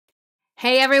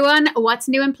Hey everyone, what's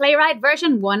new in Playwright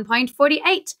version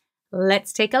 1.48?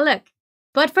 Let's take a look.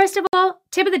 But first of all,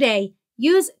 tip of the day,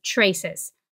 use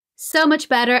traces. So much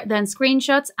better than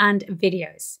screenshots and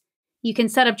videos. You can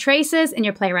set up traces in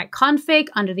your Playwright config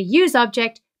under the use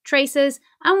object, traces,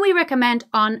 and we recommend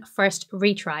on first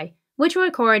retry, which will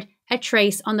record a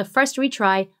trace on the first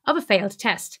retry of a failed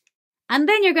test. And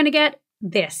then you're going to get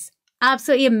this.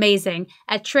 Absolutely amazing.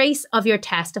 A trace of your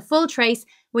test, a full trace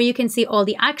where you can see all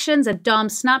the actions, a DOM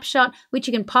snapshot, which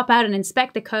you can pop out and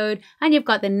inspect the code. And you've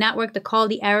got the network, the call,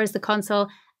 the errors, the console,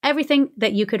 everything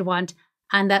that you could want.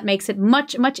 And that makes it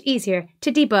much, much easier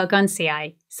to debug on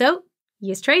CI. So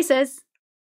use traces.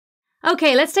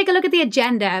 Okay, let's take a look at the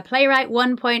agenda. Playwright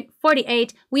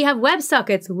 1.48, we have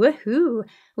WebSockets, woohoo!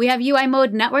 We have UI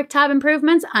mode network tab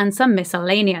improvements and some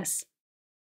miscellaneous.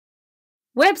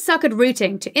 WebSocket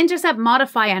routing to intercept,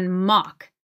 modify, and mock.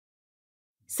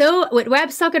 So with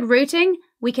WebSocket routing,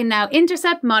 we can now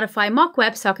intercept, modify, mock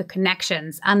WebSocket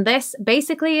connections. And this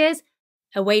basically is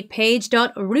await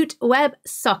page.root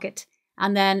WebSocket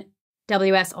and then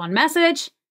WS on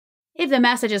message. If the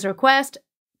message is request,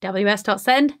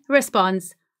 ws.send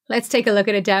response. Let's take a look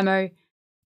at a demo.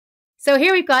 So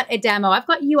here we've got a demo. I've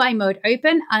got UI mode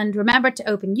open, and remember to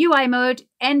open UI mode,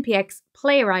 npx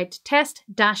playwright test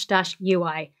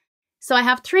 --UI. So I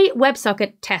have 3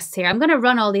 WebSocket tests here. I'm going to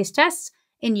run all these tests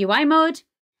in UI mode,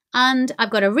 and I've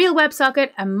got a real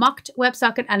WebSocket, a mocked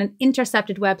WebSocket, and an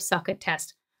intercepted WebSocket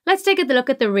test. Let's take a look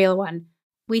at the real one.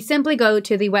 We simply go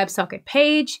to the WebSocket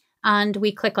page, and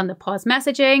we click on the pause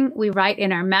messaging. We write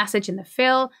in our message in the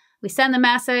fill. We send the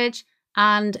message,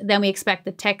 and then we expect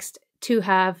the text to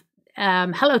have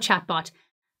hello chatbot.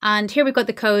 And here we've got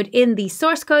the code in the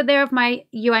source code there of my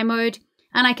UI mode.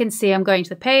 And I can see I'm going to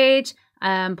the page,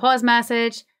 pause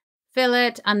message, fill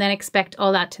it, and then expect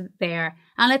all that to there.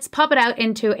 And let's pop it out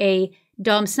into a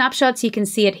DOM snapshot so you can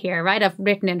see it here, right? I've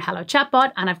written in hello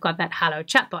chatbot, and I've got that hello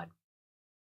chatbot.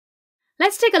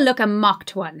 Let's take a look at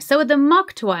mocked one. So with the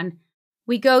mocked one,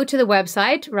 we go to the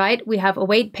website, right? We have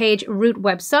await page root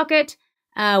WebSocket.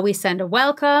 We send a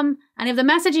welcome. And if the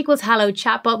message equals hello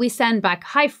chatbot, we send back,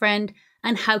 hi friend,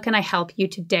 and how can I help you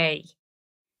today?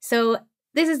 So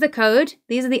this is the code.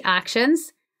 These are the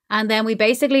actions. And then we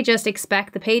basically just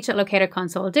expect the page.locator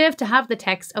console div to have the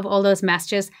text of all those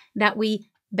messages that we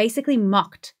basically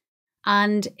mocked.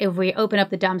 And if we open up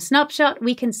the DOM snapshot,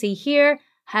 we can see here,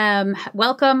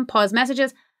 welcome, pause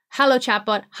messages, hello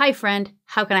chatbot, hi friend,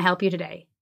 how can I help you today?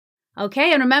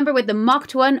 Okay, and remember with the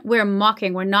mocked one, we're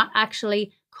mocking. We're not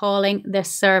actually calling the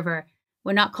server.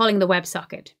 We're not calling the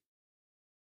WebSocket.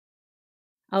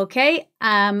 Okay,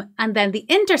 and then the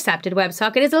intercepted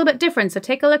WebSocket is a little bit different. So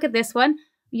take a look at this one.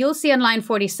 You'll see on line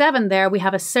 47 there, we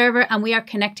have a server and we are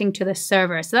connecting to the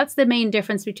server. So that's the main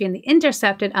difference between the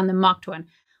intercepted and the mocked one.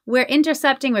 We're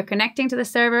intercepting, we're connecting to the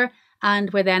server, and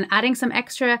we're then adding some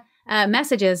extra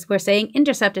messages. We're saying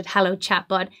intercepted hello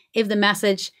chatbot if the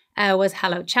message was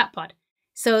hello chatbot.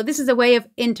 So this is a way of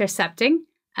intercepting,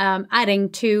 adding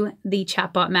to the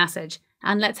chatbot message.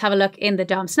 And let's have a look in the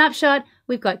DOM snapshot.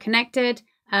 We've got connected,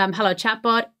 hello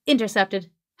chatbot, intercepted,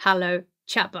 hello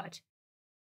chatbot.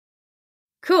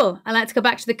 Cool. And let's go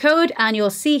back to the code and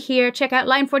you'll see here, check out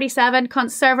line 47,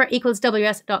 const server equals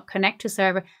ws.connect to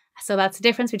server. So that's the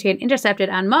difference between intercepted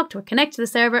and mocked. We're connected to the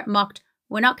server, mocked,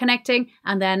 we're not connecting,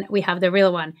 and then we have the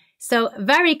real one. So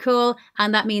very cool.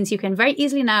 And that means you can very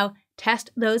easily now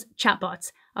test those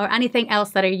chatbots or anything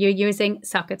else that you're using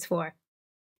sockets for.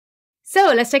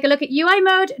 So let's take a look at UI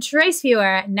mode, trace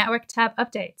viewer, network tab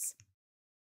updates.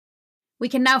 We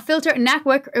can now filter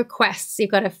network requests. You've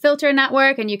got a filter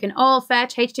network and you can all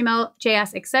fetch HTML,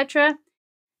 JS, etc.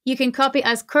 You can copy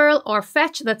as curl or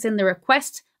fetch, that's in the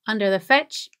request under the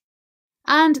fetch.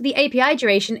 And the API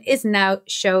duration is now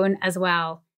shown as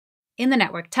well in the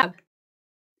network tab.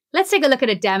 Let's take a look at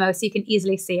a demo so you can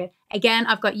easily see it. Again,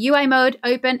 I've got UI mode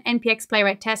open, npx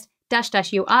playwright test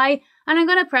 --UI, and I'm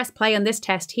going to press play on this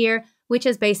test here, which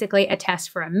is basically a test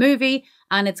for a movie,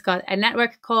 and it's got a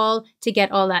network call to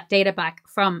get all that data back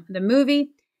from the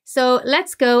movie. So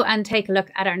let's go and take a look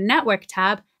at our network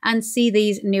tab and see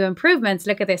these new improvements.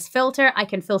 Look at this filter. I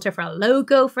can filter for a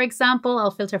logo, for example. I'll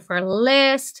filter for a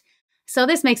list. So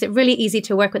this makes it really easy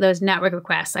to work with those network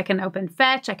requests. I can open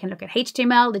fetch, I can look at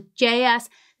HTML, the JS,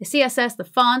 the CSS, the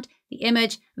font, the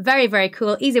image. Very, very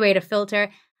cool, easy way to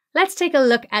filter. Let's take a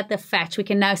look at the fetch. We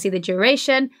can now see the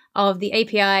duration of the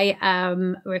API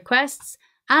requests.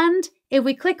 And if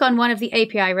we click on one of the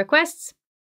API requests,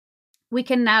 we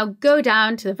can now go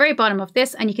down to the very bottom of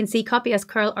this and you can see copy as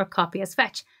curl or copy as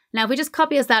fetch. Now, if we just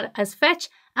copy as that as fetch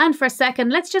And for a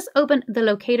second, let's just open the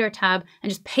locator tab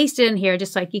and just paste it in here,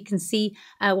 just so you can see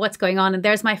what's going on. And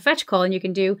there's my fetch call, and you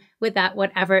can do with that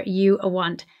whatever you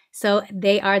want. So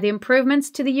they are the improvements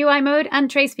to the UI mode and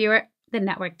Trace Viewer, the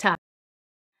network tab.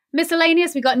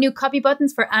 Miscellaneous, we got new copy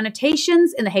buttons for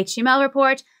annotations in the HTML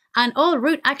report, and all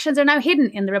root actions are now hidden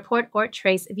in the report or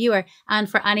Trace Viewer. And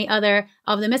for any other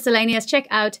of the miscellaneous, check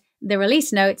out the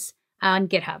release notes on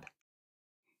GitHub.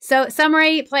 So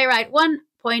summary, Playwright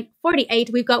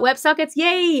 1.48, we've got WebSockets,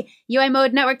 yay! UI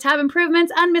mode, network tab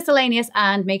improvements, and miscellaneous.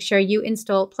 And make sure you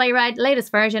install Playwright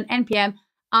latest version npm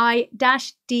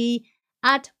i-d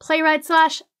at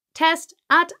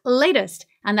playwright/test@latest.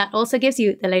 And that also gives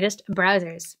you the latest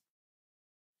browsers.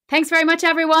 Thanks very much,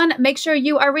 everyone. Make sure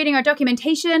you are reading our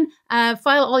documentation,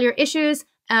 file all your issues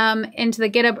into the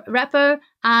GitHub repo,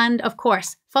 and of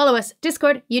course, follow us,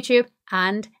 Discord, YouTube,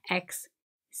 and X.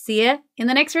 See ya in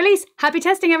the next release. Happy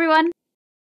testing, everyone.